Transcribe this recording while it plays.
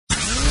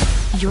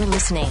You're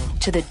listening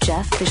to The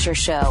Jeff Fisher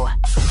Show.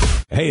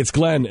 Hey, it's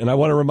Glenn, and I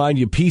want to remind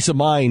you, peace of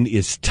mind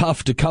is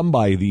tough to come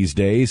by these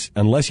days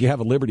unless you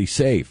have a Liberty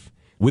Safe.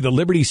 With a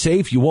Liberty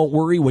Safe, you won't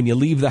worry when you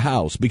leave the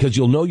house because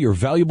you'll know your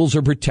valuables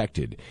are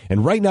protected.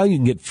 And right now, you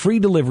can get free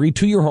delivery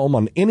to your home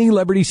on any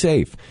Liberty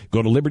Safe.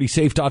 Go to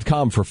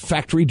LibertySafe.com for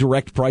factory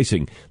direct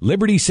pricing.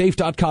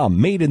 LibertySafe.com,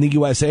 made in the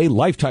USA,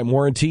 lifetime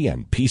warranty,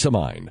 and peace of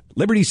mind.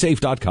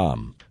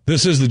 LibertySafe.com.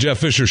 This is the Jeff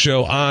Fisher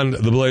Show on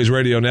the Blaze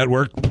Radio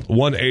Network.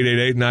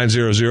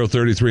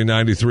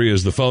 1-888-900-3393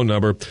 is the phone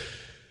number.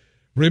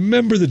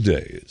 Remember the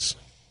days.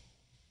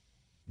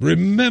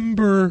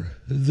 Remember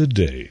the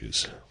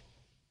days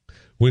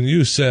when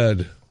you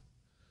said,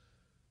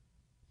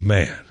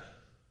 man,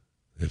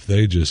 if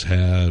they just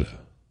had a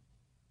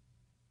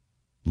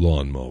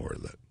lawnmower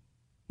that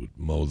would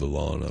mow the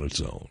lawn on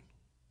its own.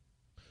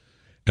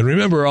 And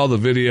remember all the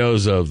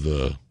videos of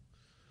the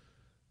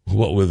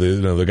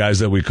guys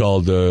that we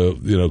called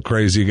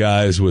crazy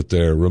guys with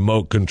their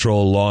remote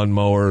control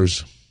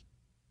lawnmowers.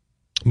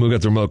 We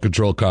got the remote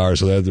control cars,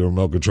 so they had the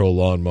remote control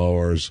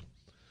lawnmowers.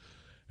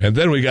 And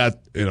then we got,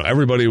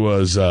 everybody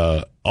was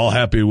all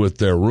happy with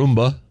their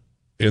Roomba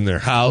in their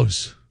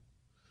house.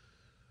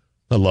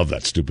 I love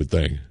that stupid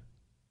thing.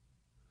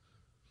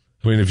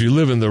 I mean, if you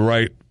live in the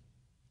right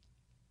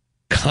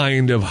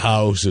kind of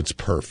house, it's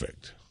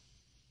perfect.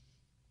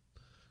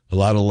 A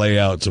lot of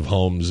layouts of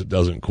homes it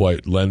doesn't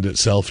quite lend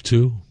itself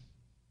to,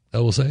 I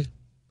will say.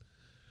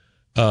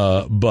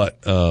 But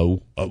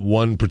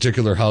one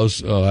particular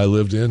house I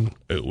lived in,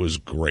 it was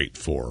great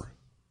for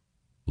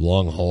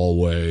long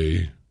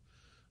hallway,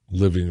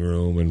 living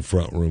room and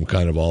front room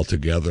kind of all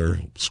together.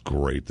 It's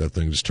great. That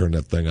thing, just turn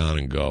that thing on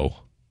and go.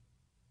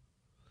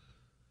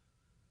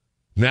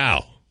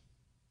 Now,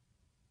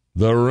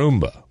 the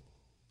Roomba.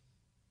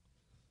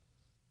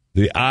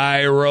 The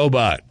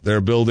iRobot. They're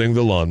building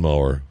the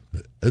lawnmower.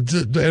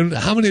 And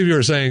how many of you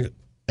are saying,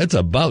 it's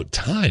about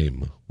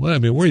time? Well, I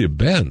mean, where you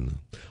been?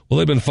 Well,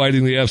 they've been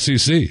fighting the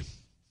FCC.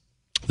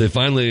 They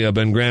finally have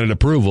been granted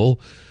approval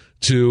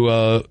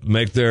to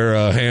make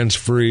their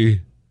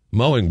hands-free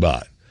mowing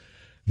bot.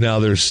 Now,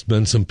 there's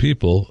been some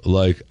people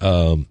like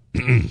the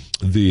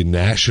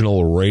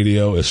National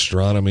Radio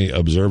Astronomy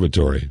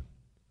Observatory.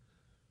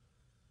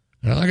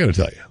 Now, I got to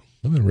tell you,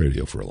 I've been in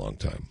radio for a long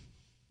time.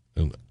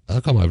 And how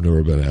come I've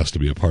never been asked to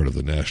be a part of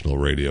the National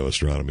Radio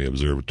Astronomy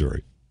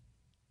Observatory?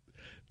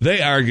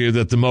 They argue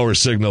that the mower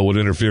signal would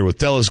interfere with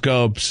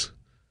telescopes.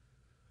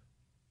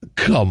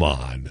 Come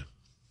on.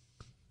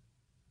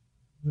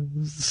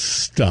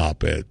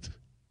 Stop it.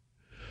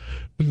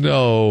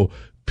 No,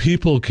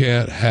 people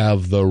can't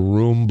have the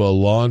Roomba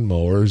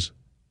lawnmowers.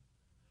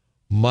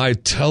 My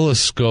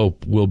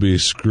telescope will be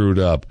screwed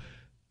up.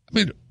 I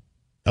mean,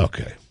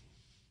 okay.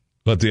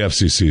 But the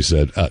FCC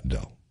said,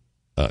 no,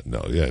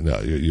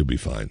 you'll be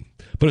fine.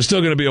 But it's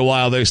still going to be a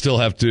while. They still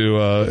have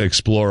to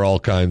explore all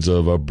kinds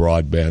of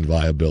broadband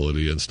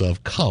viability and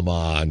stuff. Come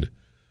on.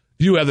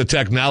 You have the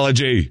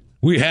technology.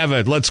 We have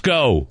it. Let's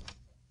go.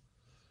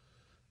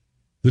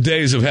 The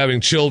days of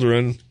having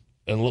children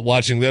and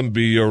watching them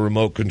be your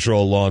remote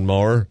control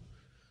lawnmower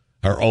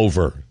are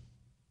over.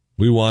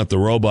 We want the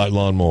robot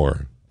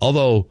lawnmower.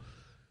 Although,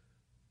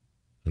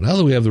 now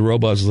that we have the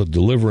robots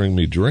delivering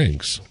me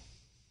drinks,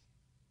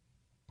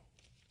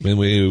 I mean,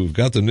 we've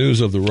got the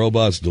news of the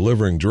robots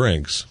delivering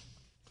drinks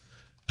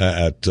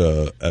at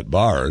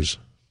bars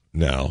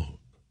now,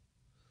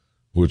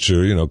 which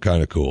are,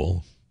 kind of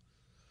cool.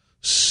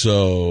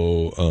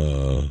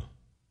 So,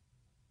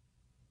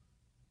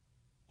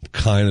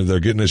 they're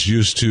getting us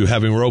used to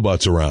having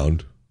robots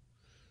around.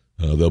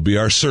 They'll be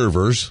our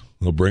servers.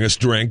 They'll bring us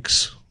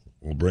drinks.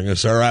 They'll bring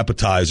us our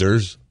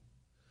appetizers.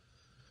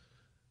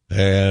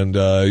 And,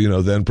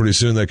 then pretty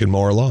soon they can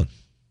mow our lawn.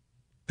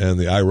 And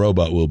the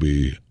iRobot will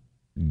be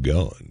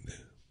gone.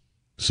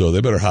 So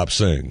they better hop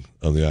sing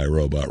on the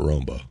iRobot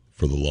Roomba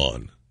for the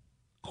lawn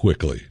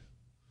quickly.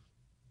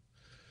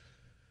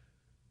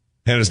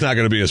 And it's not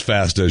going to be as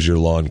fast as your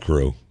lawn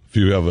crew.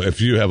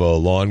 If you have a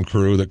lawn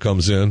crew that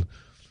comes in,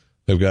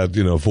 they've got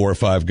 4 or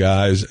 5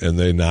 guys and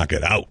they knock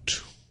it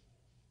out.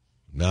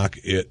 Knock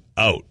it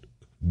out.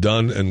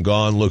 Done and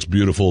gone. Looks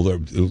beautiful. They're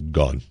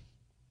gone.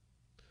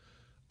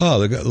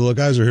 Oh, the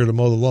guys are here to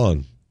mow the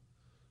lawn.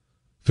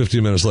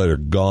 15 minutes later,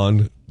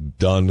 gone,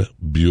 done,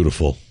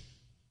 beautiful.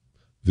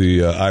 The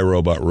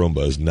iRobot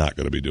Roomba is not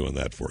going to be doing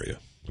that for you,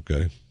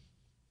 okay?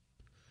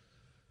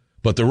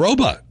 But the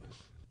robot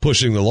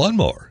pushing the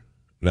lawnmower,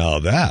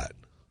 now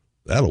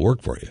that'll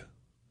work for you.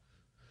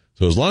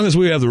 So as long as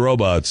we have the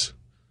robots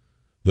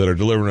that are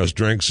delivering us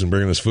drinks and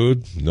bringing us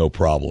food, no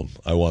problem.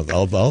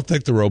 I'll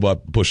take the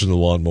robot pushing the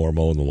lawnmower,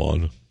 mowing the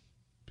lawn.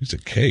 Piece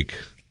of cake.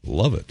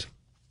 Love it.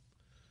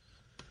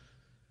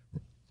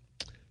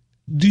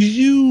 Do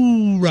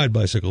you ride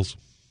bicycles?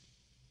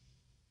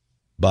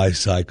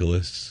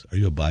 Bicyclists? Are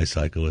you a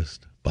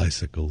bicyclist?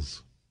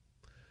 Bicycles?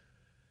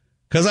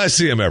 Because I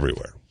see them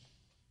everywhere.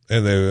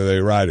 And they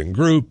ride in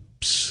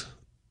groups.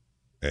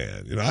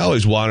 And, I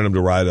always wanted them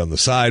to ride on the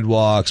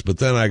sidewalks, but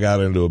then I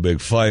got into a big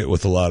fight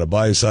with a lot of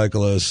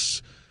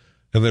bicyclists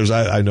And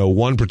I know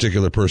one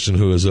particular person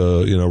who is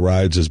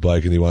rides his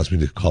bike, and he wants me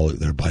to call it,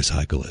 they're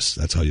bicyclists.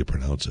 That's how you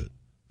pronounce it.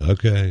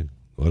 Okay,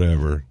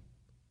 whatever.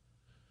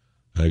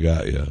 I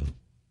got you.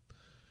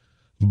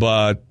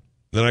 But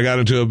then I got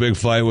into a big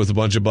fight with a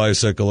bunch of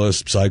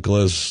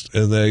cyclists,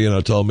 and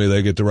they, told me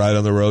they get to ride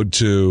on the road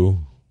too.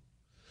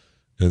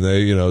 And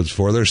they, it's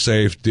for their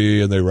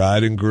safety, and they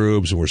ride in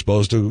groups, and we're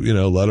supposed to,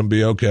 let them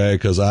be okay.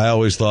 Because I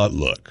always thought,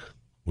 look,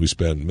 we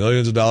spend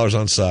millions of dollars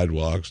on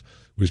sidewalks.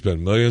 We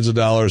spend millions of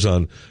dollars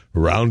on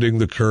rounding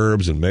the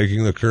curbs and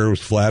making the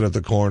curbs flat at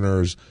the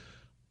corners.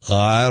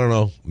 I don't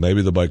know.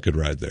 Maybe the bike could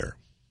ride there.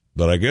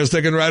 But I guess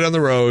they can ride on the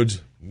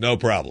roads. No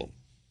problem.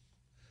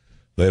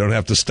 They don't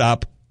have to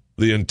stop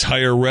the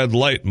entire red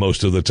light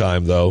most of the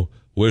time, though.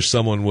 Wish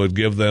someone would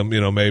give them,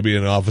 maybe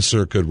an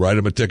officer could write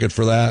them a ticket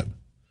for that.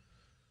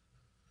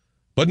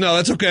 But no,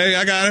 that's okay.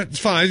 I got it. It's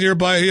fine.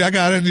 You're I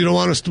got it. You don't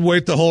want us to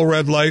wait the whole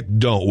red light?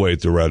 Don't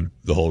wait the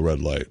whole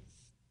red light.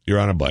 You're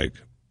on a bike.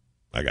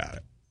 I got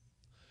it.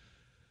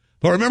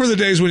 But remember the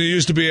days when you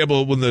used to be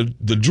able, when the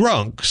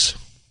drunks,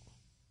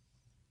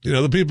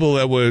 the people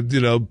that would,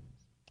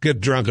 get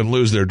drunk and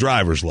lose their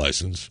driver's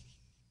license,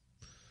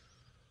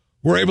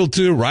 were able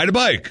to ride a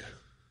bike.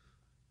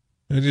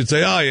 And you'd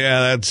say, oh,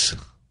 yeah, that's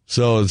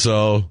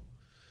so-and-so.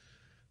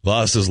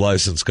 Lost his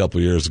license a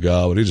couple years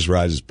ago, but he just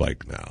rides his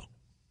bike now.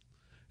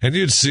 And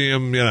you'd see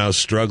him,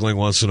 struggling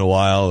once in a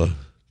while,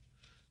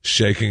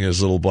 shaking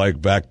his little bike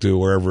back to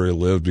wherever he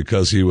lived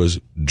because he was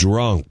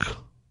drunk.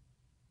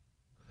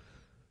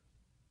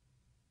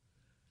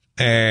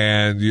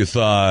 And you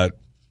thought,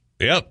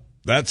 yep,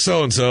 that's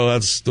so-and-so.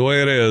 That's the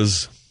way it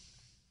is.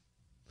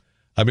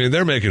 I mean,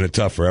 they're making it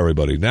tough for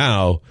everybody.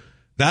 Now,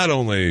 not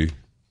only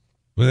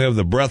when they have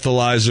the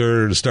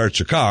breathalyzer to start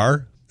your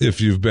car, if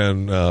you've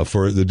been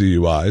for the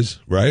DUIs,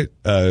 right?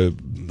 A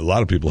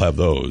lot of people have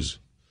those.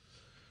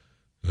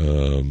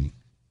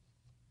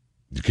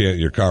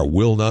 Your car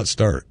will not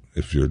start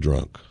if you're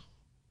drunk.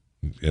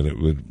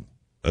 And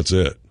that's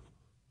it.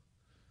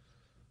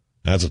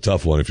 That's a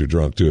tough one if you're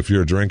drunk, too. If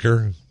you're a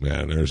drinker,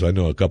 man, I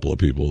know a couple of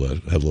people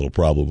that have a little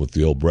problem with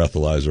the old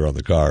breathalyzer on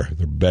the car.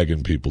 They're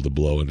begging people to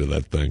blow into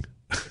that thing.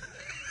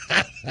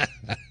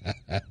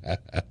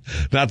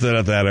 Not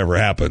that ever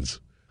happens,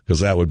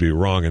 because that would be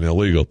wrong and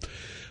illegal.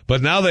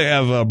 But now they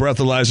have a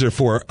breathalyzer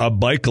for a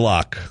bike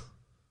lock.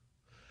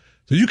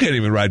 So you can't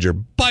even ride your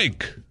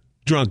bike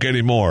drunk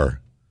anymore.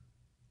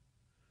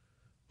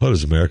 What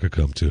does America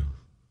come to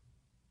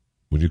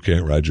when you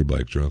can't ride your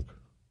bike drunk?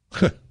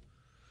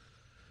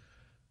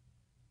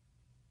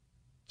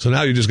 So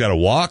now you just got to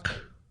walk,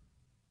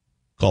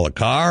 call a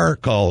car,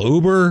 call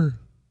Uber.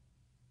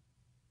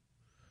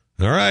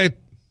 All right.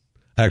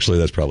 Actually,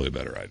 that's probably a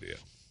better idea.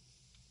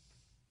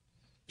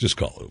 Just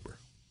call Uber.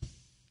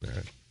 All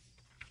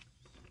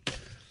right.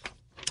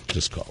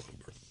 Just call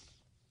Uber.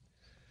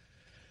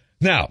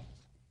 Now,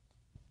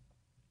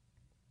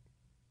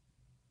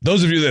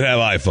 those of you that have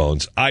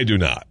iPhones, I do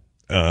not.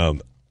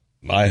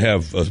 I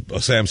have a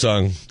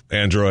Samsung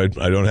Android.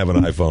 I don't have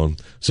an iPhone.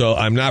 So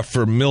I'm not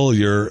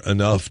familiar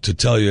enough to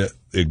tell you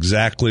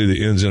exactly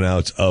the ins and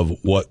outs of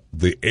what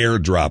the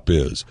AirDrop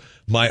is.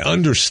 My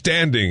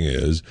understanding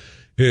is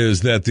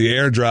that the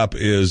AirDrop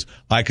is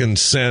I can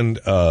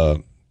send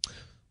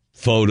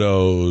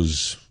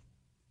photos,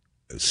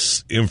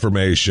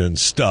 information,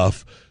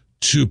 stuff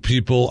to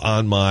people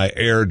on my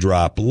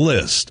AirDrop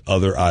list,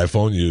 other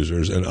iPhone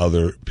users and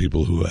other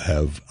people who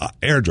have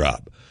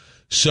AirDrop,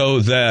 so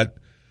that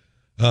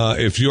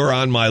if you're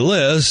on my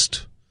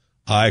list,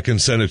 I can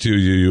send it to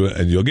you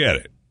and you'll get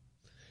it.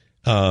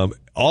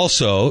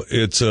 Also,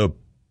 it's a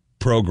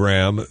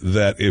program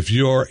that if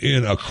you're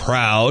in a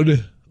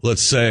crowd,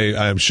 let's say,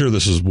 I'm sure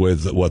this is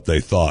with what they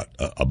thought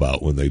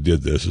about when they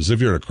did this, is if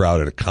you're in a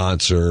crowd at a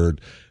concert,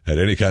 at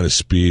any kind of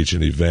speech,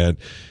 an event,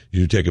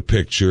 you take a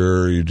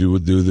picture, you do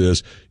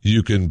this,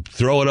 you can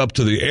throw it up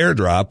to the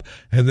AirDrop,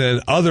 and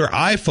then other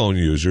iPhone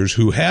users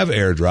who have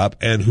AirDrop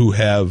and who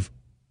have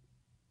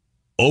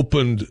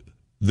opened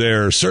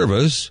their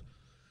service,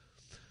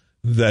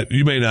 that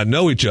you may not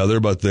know each other,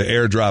 but the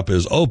AirDrop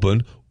is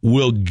open,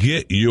 will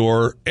get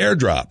your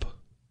AirDrop,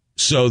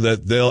 so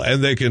that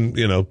they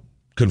can,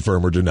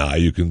 confirm or deny.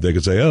 They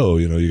can say, oh,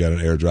 you got an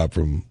AirDrop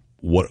from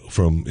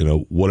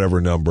whatever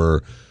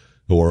number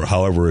or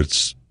however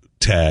it's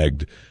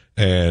tagged,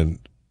 and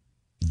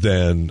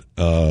then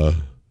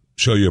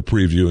show you a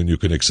preview and you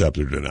can accept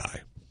or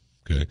deny.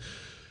 Okay.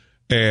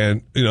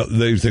 And,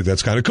 they think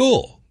that's kind of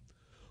cool.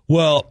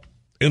 Well,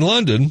 in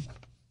London,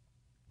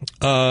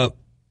 now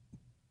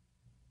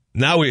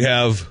we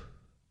have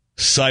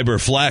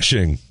cyber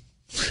flashing.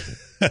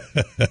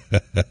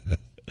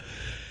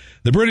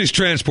 The British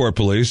Transport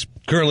Police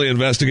currently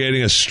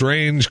investigating a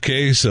strange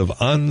case of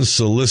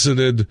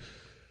unsolicited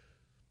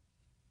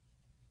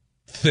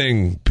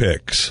thing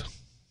pics.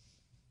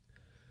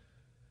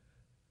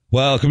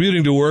 While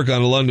commuting to work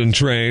on a London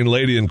train,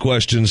 lady in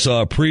question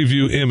saw a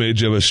preview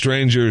image of a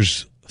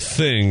stranger's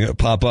thing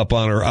pop up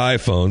on her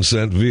iPhone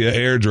sent via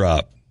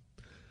AirDrop,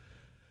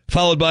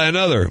 followed by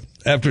another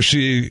after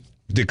she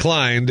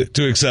declined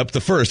to accept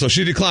the first. So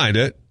she declined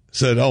it,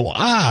 Said, no,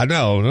 I can't.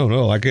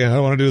 I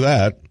don't want to do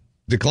that.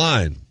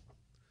 Decline.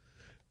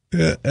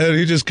 Yeah, and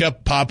he just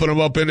kept popping them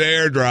up into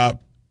airdrop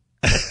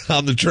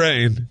on the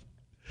train.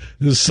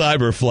 This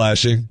cyber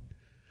flashing.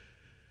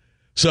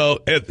 So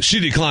she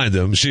declined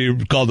them. She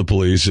called the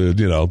police. And,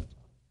 of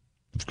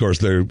course,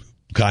 they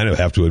kind of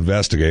have to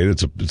investigate.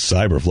 It's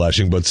cyber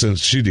flashing. But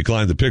since she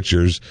declined the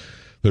pictures,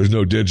 there's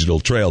no digital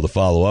trail to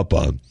follow up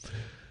on.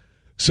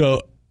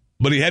 So,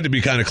 but he had to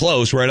be kind of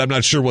close, right? I'm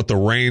not sure what the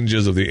range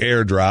is of the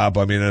airdrop.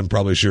 I mean, I'm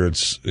probably sure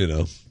it's,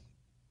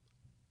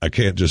 I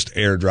can't just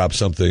airdrop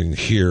something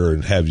here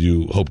and have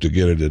you hope to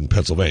get it in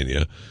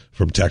Pennsylvania,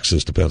 from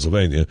Texas to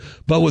Pennsylvania,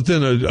 but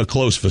within a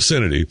close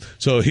vicinity.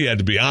 So he had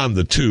to be on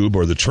the tube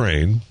or the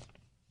train.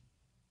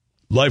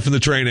 Life in the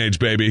train age,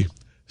 baby.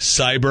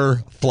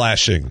 Cyber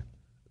flashing.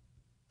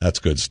 That's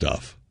good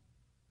stuff.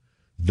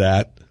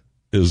 That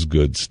is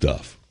good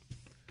stuff.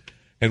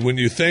 And when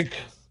you think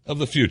of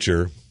the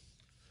future,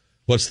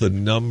 what's the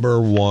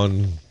number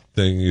one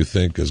thing you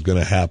think is going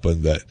to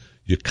happen that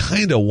you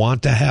kind of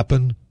want to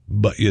happen,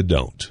 but you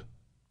don't?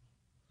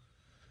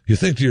 You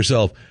think to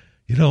yourself,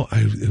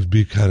 it would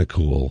be kind of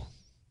cool.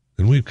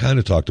 And we've kind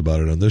of talked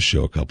about it on this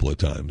show a couple of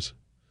times.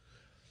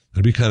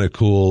 It'd be kind of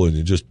cool and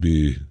you'd just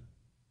be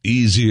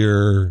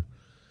easier.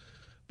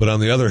 But on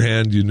the other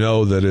hand, you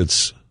know that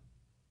it's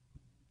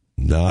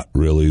not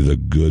really the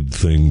good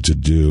thing to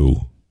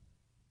do.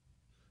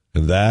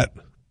 And that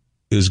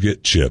is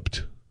get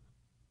chipped.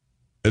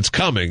 It's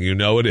coming.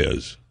 It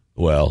is.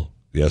 Well,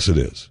 yes, it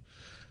is.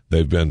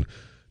 They've been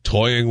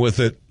toying with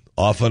it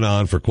off and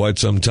on for quite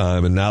some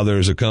time, and now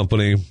there's a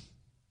company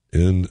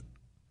in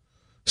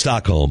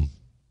Stockholm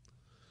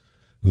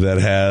that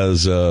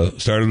has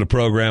started a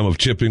program of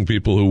chipping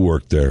people who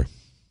work there.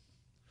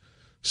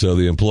 So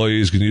the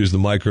employees can use the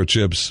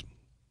microchips.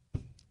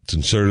 It's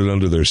inserted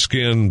under their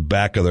skin,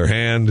 back of their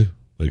hand.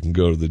 They can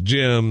go to the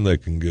gym. They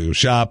can go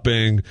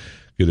shopping,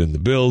 get in the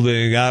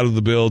building, out of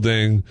the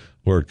building,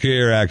 work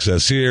here,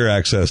 access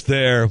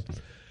there.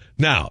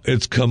 Now,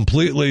 it's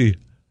completely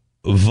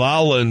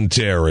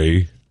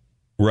voluntary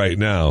right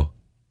now.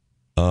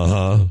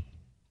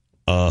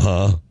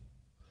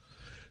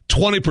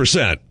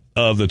 20%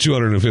 of the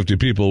 250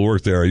 people who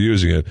work there are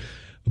using it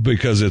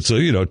because it's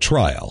a,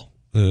 trial,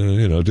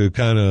 to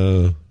kind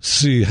of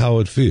see how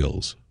it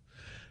feels.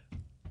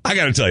 I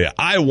got to tell you,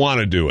 I want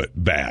to do it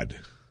bad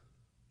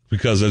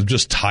because I'm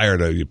just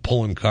tired of you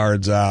pulling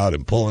cards out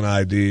and pulling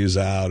IDs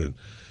out and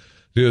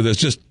do this.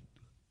 Just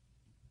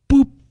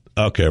boop.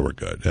 Okay, we're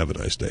good. Have a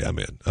nice day. I'm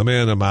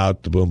in. I'm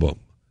out. Boom, boom.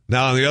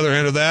 Now, on the other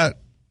end of that,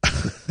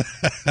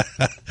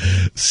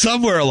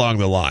 somewhere along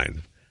the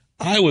line,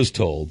 I was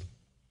told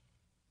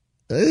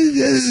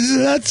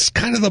that's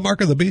kind of the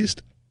mark of the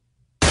beast.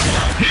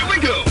 Here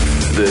we go.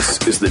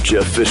 This is the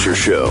Jeff Fisher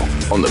Show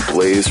on the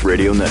Blaze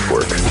Radio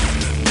Network.